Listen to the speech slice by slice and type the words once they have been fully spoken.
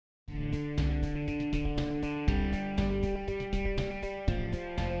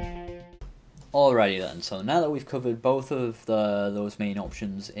Alrighty then, so now that we've covered both of those main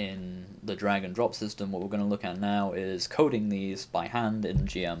options in the drag and drop system, what we're going to look at now is coding these by hand in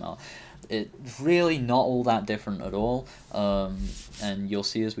GML. It's really not all that different at all, and you'll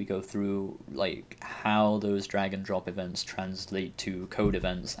see as we go through like how those drag and drop events translate to code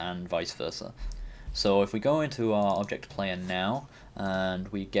events and vice versa. So if we go into our object player now, and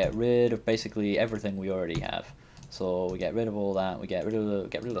we get rid of basically everything we already have. So we get rid of all that, we get rid of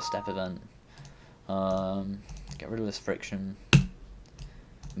the step event. Get rid of this friction.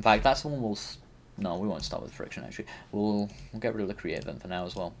 In fact, that's the one no, we won't start with friction actually. We'll get rid of the create event for now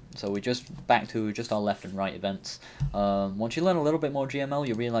as well. So we just back to just our left and right events. Once you learn a little bit more GML,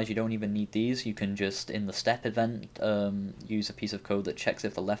 you realize you don't even need these. You can just in the step event use a piece of code that checks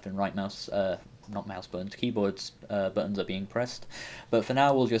if the left and right mouse not mouse buttons, keyboards buttons are being pressed. But for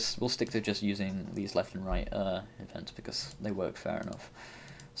now, we'll stick to just using these left and right events because they work fair enough.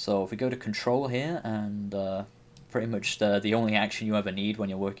 So if we go to control here, and pretty much the only action you ever need when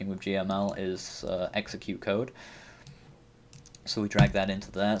you're working with GML is execute code. So we drag that into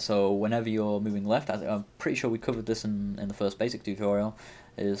there. So whenever you're moving left, I'm pretty sure we covered this in the first basic tutorial,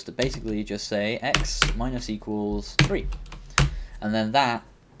 is to basically just say x minus equals 3. And then that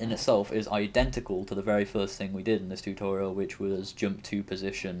in itself is identical to the very first thing we did in this tutorial, which was jump to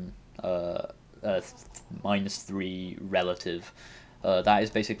position -3 relative. That is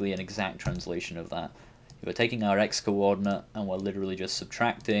basically an exact translation of that. We're taking our x coordinate and we're literally just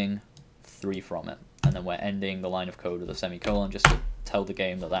subtracting 3 from it, and then we're ending the line of code with a semicolon just to tell the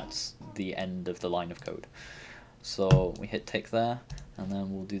game that that's the end of the line of code. So we hit tick there, and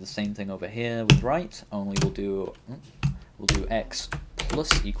then we'll do the same thing over here with right, only we'll do x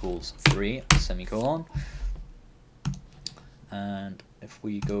plus equals 3 semicolon, and if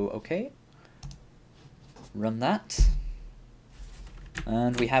we go OK, run that.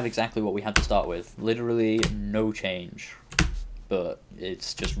 And we have exactly what we had to start with. Literally no change, but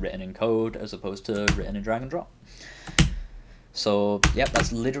it's just written in code as opposed to written in drag and drop. So yep,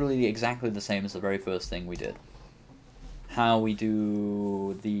 that's literally exactly the same as the very first thing we did. How we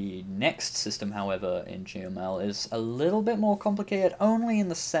do the next system, however, in GML is a little bit more complicated, only in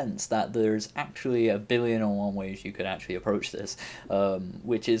the sense that there's actually a billion and one ways you could actually approach this,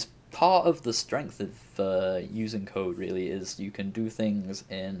 which is part of the strength of using code, really, is you can do things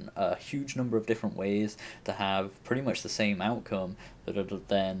in a huge number of different ways to have pretty much the same outcome, but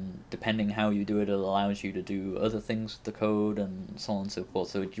then depending how you do it, it allows you to do other things with the code and so on and so forth.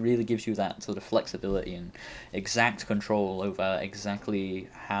 So it really gives you that sort of flexibility and exact control over exactly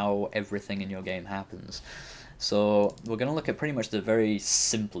how everything in your game happens. So we're going to look at pretty much the very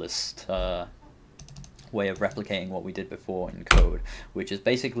simplest way of replicating what we did before in code, which is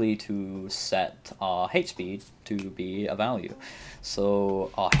basically to set our hspeed to be a value.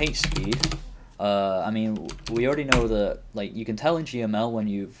 So our hspeed, I mean, we already know that, like, you can tell in GML when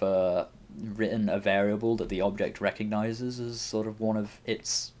you've written a variable that the object recognizes as sort of one of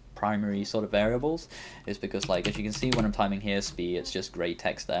its primary sort of variables, is because, like, as you can see when I'm timing here speed, it's just grey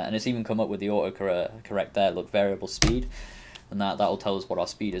text there, and it's even come up with the autocorrect there, look, variable speed, and that'll tell us what our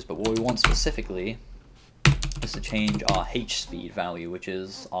speed is. But what we want specifically is to change our h speed value, which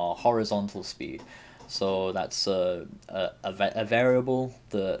is our horizontal speed. So that's a variable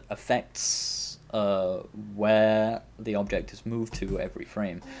that affects where the object is moved to every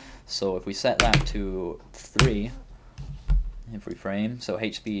frame. So if we set that to 3 every frame, so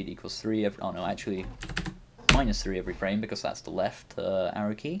h speed equals 3 every, oh no, actually -3 every frame, because that's the left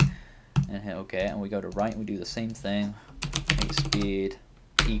arrow key, and hit OK, and we go to right and we do the same thing, h speed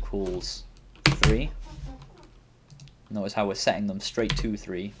equals 3. Notice how we're setting them straight to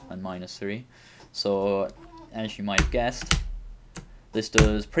 3 and -3. So, as you might have guessed, this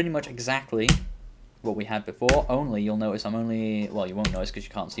does pretty much exactly what we had before, only you'll notice I'm only, well, you won't notice because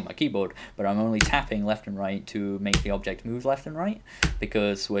you can't see my keyboard, but I'm only tapping left and right to make the object move left and right,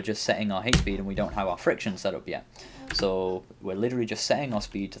 because we're just setting our hspeed and we don't have our friction set up yet. So we're literally just setting our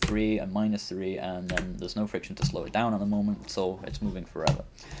speed to 3 and -3, and then there's no friction to slow it down at the moment, so it's moving forever.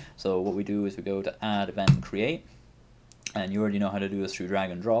 So what we do is we go to add event and create, and you already know how to do this through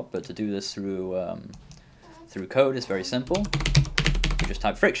drag and drop, but to do this through code is very simple. We just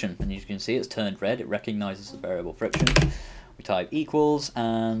type friction, and as you can see it's turned red, it recognizes the variable friction. We type equals,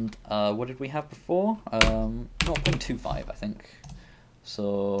 and what did we have before? 0.25, I think.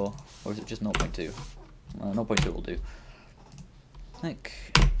 So, or is it just 0.2? 0.2 will do. I think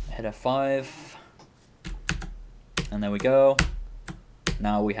hit F5, and there we go.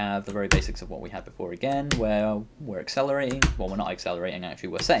 Now we have the very basics of what we had before again, where we're accelerating. Well, we're not accelerating actually,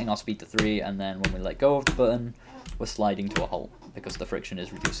 we're setting our speed to 3, and then when we let go of the button, we're sliding to a halt, because the friction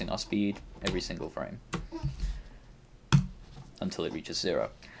is reducing our speed every single frame until it reaches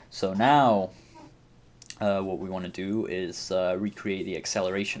 0. So now what we want to do is recreate the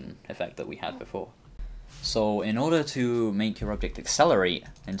acceleration effect that we had before. So in order to make your object accelerate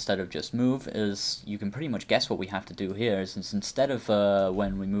instead of just move, is you can pretty much guess what we have to do here. Since instead of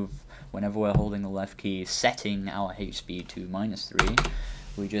whenever we're holding the left key, setting our h speed to -3,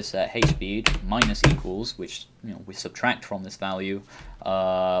 we just set h speed minus equals, which we subtract from this value.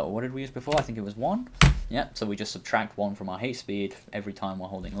 What did we use before? I think it was 1. Yeah, so we just subtract 1 from our h speed every time we're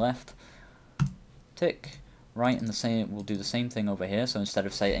holding left. Tick. Right, and we'll do the same thing over here. So instead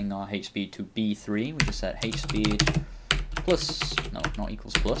of setting our h speed to b3, we just set h speed plus, no, not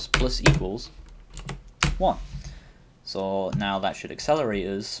equals plus equals 1. So now that should accelerate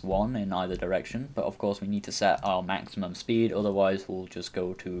us 1 in either direction, but of course we need to set our maximum speed, otherwise we'll just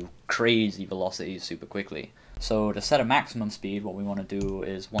go to crazy velocities super quickly. So to set a maximum speed, what we want to do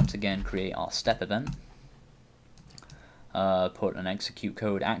is once again create our step event. Put an execute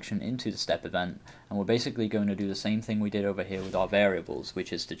code action into the step event, and we're basically going to do the same thing we did over here with our variables,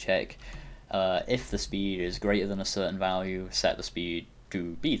 which is to check if the speed is greater than a certain value, set the speed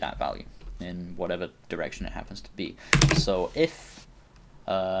to be that value in whatever direction it happens to be. So if,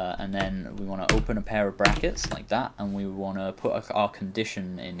 and then we want to open a pair of brackets like that, and we want to put our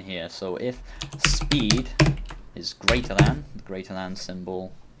condition in here. So if speed is greater than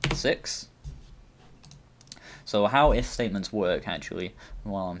symbol 6. So how if statements work actually,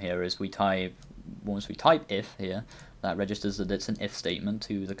 while I'm here, is once we type if here, that registers that it's an if statement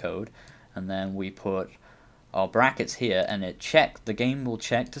to the code, and then we put our brackets here, and the game will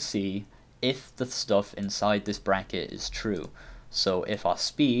check to see if the stuff inside this bracket is true. So if our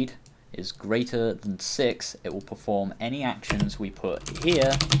speed is greater than 6, it will perform any actions we put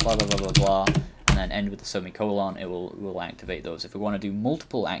here, blah blah blah blah blah, and then end with a semicolon. It will activate those. If we want to do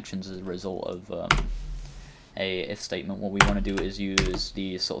multiple actions as a result of a if statement, what we want to do is use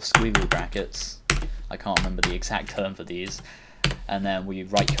these sort of squiggly brackets. I can't remember the exact term for these. And then we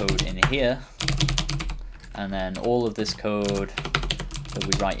write code in here, and then all of this code that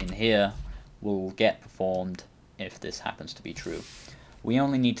we write in here will get performed if this happens to be true. We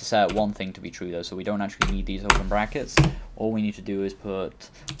only need to set one thing to be true though, so we don't actually need these open brackets. All we need to do is put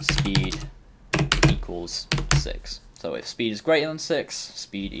speed equals 6. So if speed is greater than 6,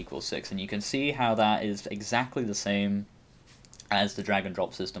 speed equals 6. And you can see how that is exactly the same as the drag and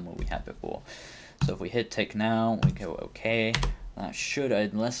drop system that we had before. So if we hit tick now, we go OK. That should,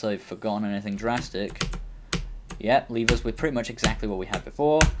 unless I've forgotten anything drastic, yeah, leave us with pretty much exactly what we had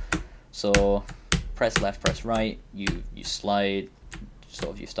before. So press left, press right, you slide, sort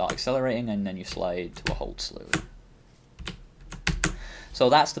of you start accelerating, and then you slide to a halt slowly. So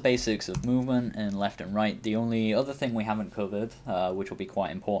that's the basics of movement in left and right. The only other thing we haven't covered, which will be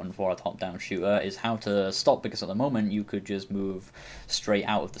quite important for a top-down shooter, is how to stop, because at the moment you could just move straight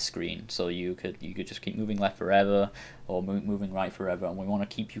out of the screen. So you could just keep moving left forever, or moving right forever, and we want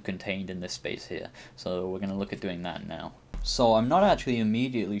to keep you contained in this space here. So we're going to look at doing that now. So I'm not actually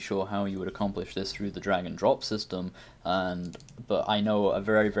immediately sure how you would accomplish this through the drag and drop system, but I know a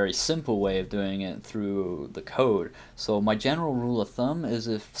very, very simple way of doing it through the code. So my general rule of thumb is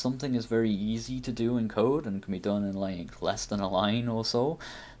if something is very easy to do in code and can be done in like less than a line or so,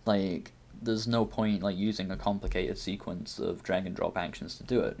 like there's no point like using a complicated sequence of drag and drop actions to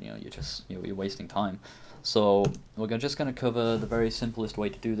do it. You're wasting time. So we're just going to cover the very simplest way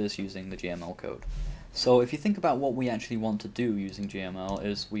to do this using the GML code. So if you think about what we actually want to do using GML,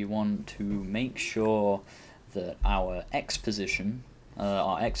 is we want to make sure that our x position,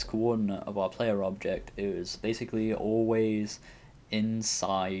 our x coordinate of our player object, is basically always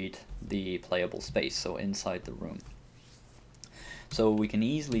inside the playable space, so inside the room. So we can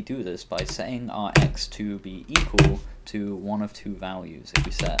easily do this by setting our x to be equal to one of two values. If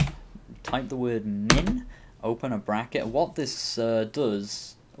we type the word min, open a bracket, what this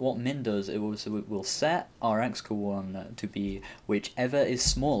does, what min does, it will set our x coordinate to be whichever is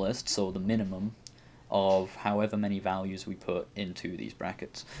smallest, so the minimum of however many values we put into these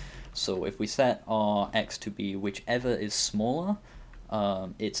brackets. So if we set our x to be whichever is smaller,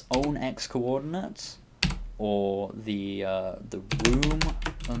 its own x coordinates, or the room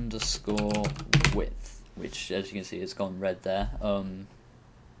underscore width, which as you can see it's gone red there,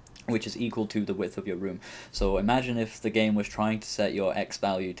 which is equal to the width of your room. So imagine if the game was trying to set your x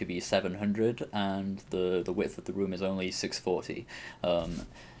value to be 700 and the width of the room is only 640.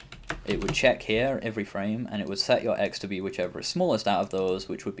 it would check here every frame, and it would set your X to be whichever is smallest out of those,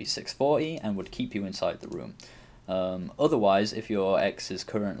 which would be 640, and would keep you inside the room. Otherwise, if your X is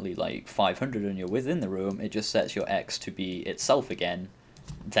currently like 500 and you're within the room, it just sets your X to be itself again,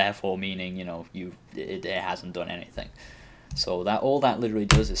 therefore meaning, you know, it hasn't done anything. So all that literally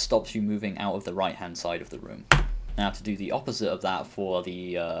does is stops you moving out of the right hand side of the room. Now to do the opposite of that for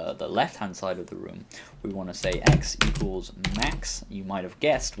the left hand side of the room, we want to say X equals max. You might have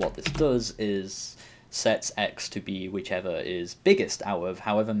guessed what this does is sets X to be whichever is biggest out of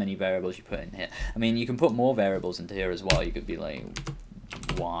however many variables you put in here. I mean, you can put more variables into here as well. You could be like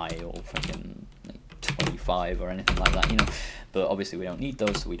Y or fucking like 25 or anything like that, you know. But obviously we don't need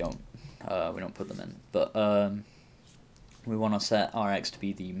those, so we don't put them in. But we want to set our X to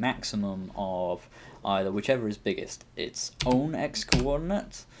be the maximum of either whichever is biggest, its own X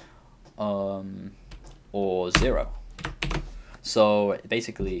coordinate, or 0. So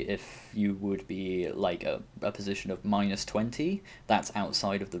basically, if you would be like a position of -20, that's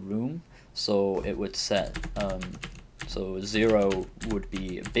outside of the room. So it would set, so 0 would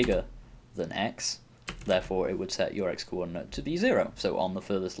be bigger than X, therefore it would set your X coordinate to be 0, so on the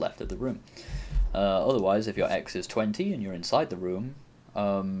furthest left of the room. Otherwise, if your X is 20 and you're inside the room,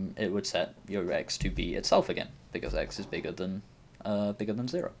 it would set your X to be itself again, because X is bigger than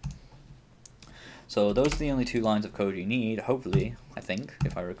 0. So those are the only 2 lines of code you need, hopefully, I think,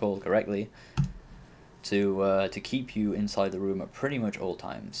 if I recall correctly, to keep you inside the room at pretty much all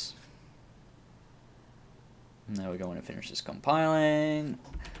times. And there we go. When it finishes compiling,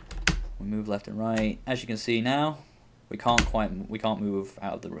 we move left and right. As you can see now, we can't move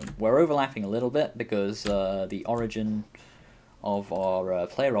out of the room. We're overlapping a little bit because the origin of our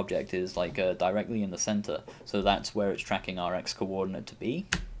player object is like directly in the center, so that's where it's tracking our X coordinate to be.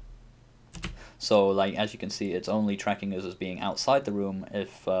 So like as you can see, it's only tracking us as being outside the room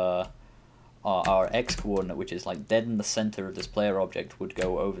if our X coordinate, which is like dead in the center of this player object, would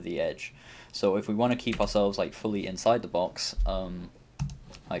go over the edge. So if we want to keep ourselves like fully inside the box,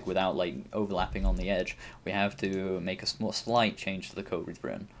 like without like overlapping on the edge, we have to make a slight change to the code we've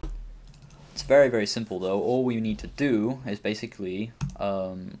written. It's very, very simple though. All we need to do is basically,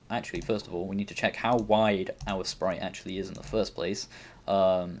 actually first of all, we need to check how wide our sprite actually is in the first place.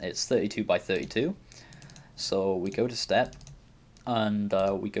 It's 32 by 32. So we go to step, and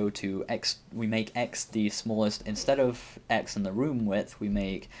we go to X, we make X the smallest. Instead of X and the room width, we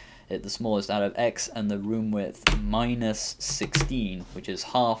make it the smallest out of X and the room width minus 16, which is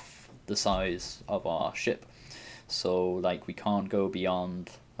half the size of our ship. So like we can't go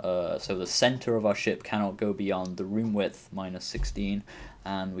beyond, so the center of our ship cannot go beyond the room width minus 16,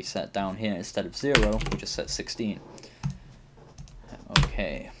 and we set down here, instead of 0, we just set 16.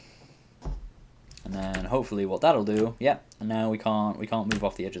 Okay. And then hopefully what that'll do, yep, and now we can't move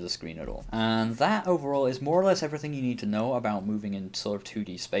off the edge of the screen at all. And that overall is more or less everything you need to know about moving in sort of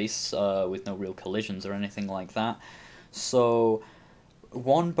 2D space with no real collisions or anything like that. So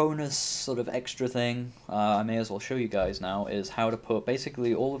one bonus sort of extra thing I may as well show you guys now is how to put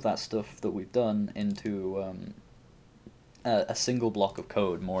basically all of that stuff that we've done into a single block of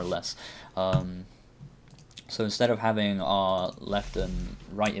code, more or less. So instead of having our left and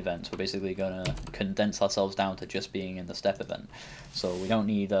right events, we're basically going to condense ourselves down to just being in the step event. So we don't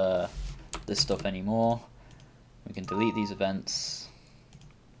need this stuff anymore. We can delete these events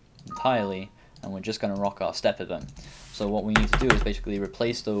entirely, and we're just going to rock our step event. So what we need to do is basically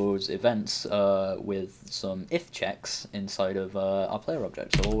replace those events with some if checks inside of our player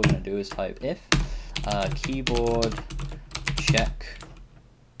object. So all we're going to do is type if keyboard check,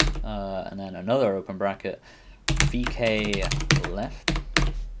 and then another open bracket, vk left.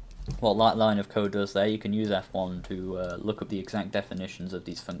 What that line of code does there, you can use F1 to look up the exact definitions of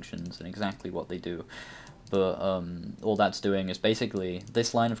these functions and exactly what they do. But all that's doing is basically,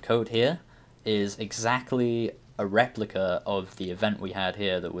 this line of code here is exactly a replica of the event we had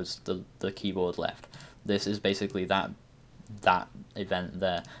here that was the keyboard left. This is basically that event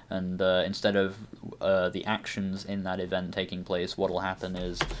there, and instead of the actions in that event taking place, what will happen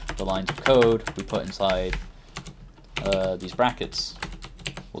is the lines of code we put inside these brackets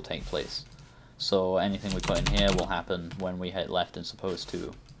will take place. So anything we put in here will happen when we hit left as opposed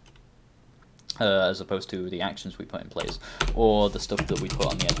to the actions we put in place, or the stuff that we put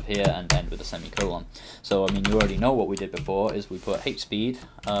on the end of here and end with a semicolon. So I mean, you already know what we did before is we put hspeed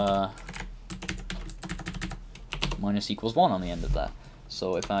minus equals 1 on the end of that.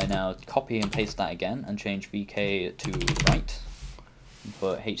 So if I now copy and paste that again and change vk to right, and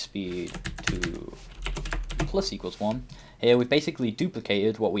put hspeed to plus equals 1, Here we've basically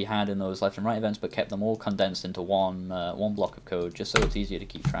duplicated what we had in those left and right events, but kept them all condensed into one block of code, just so it's easier to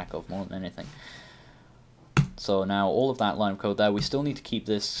keep track of more than anything. So now all of that line of code there, we still need to keep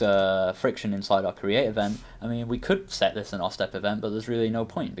this friction inside our create event. I mean, we could set this in our step event, but there's really no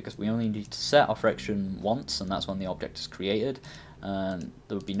point, because we only need to set our friction once, and that's when the object is created. And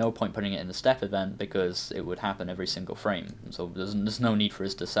there would be no point putting it in the step event, because it would happen every single frame. And so there's no need for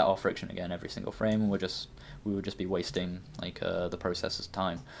us to set our friction again every single frame, and we would just be wasting like the processor's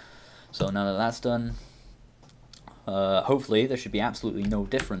time. So now that that's done, hopefully there should be absolutely no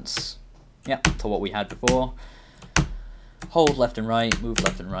difference, to what we had before. Hold left and right, move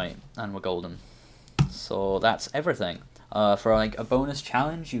left and right, and we're golden. So that's everything. For like a bonus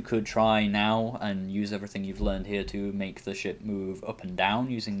challenge, you could try now and use everything you've learned here to make the ship move up and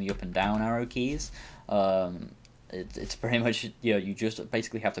down using the up and down arrow keys. It's pretty much, you just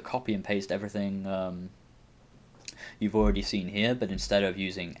basically have to copy and paste everything you've already seen here, but instead of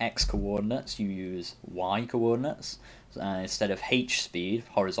using X coordinates, you use Y coordinates. Instead of H speed,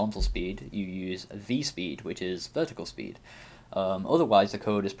 horizontal speed, you use V speed, which is vertical speed. Otherwise, the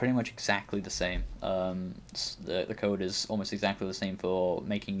code is pretty much exactly the same. The code is almost exactly the same for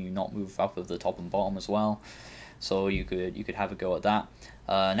making you not move off of the top and bottom as well. So you could have a go at that.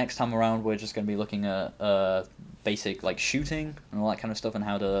 Next time around, we're just going to be looking at basic like shooting and all that kind of stuff, and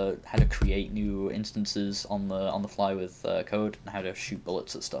how to create new instances on the fly with code, and how to shoot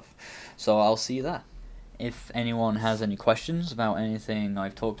bullets and stuff. So I'll see you there. If anyone has any questions about anything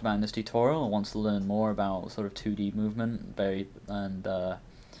I've talked about in this tutorial, or wants to learn more about sort of 2D movement, like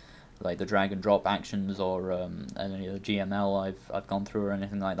the drag and drop actions, or any of the GML I've gone through, or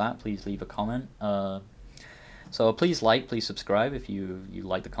anything like that, please leave a comment. So please please subscribe if you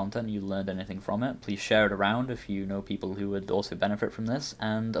like the content and you learned anything from it. Please share it around if you know people who would also benefit from this.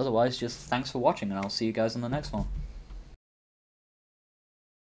 And otherwise, just thanks for watching, and I'll see you guys in the next one.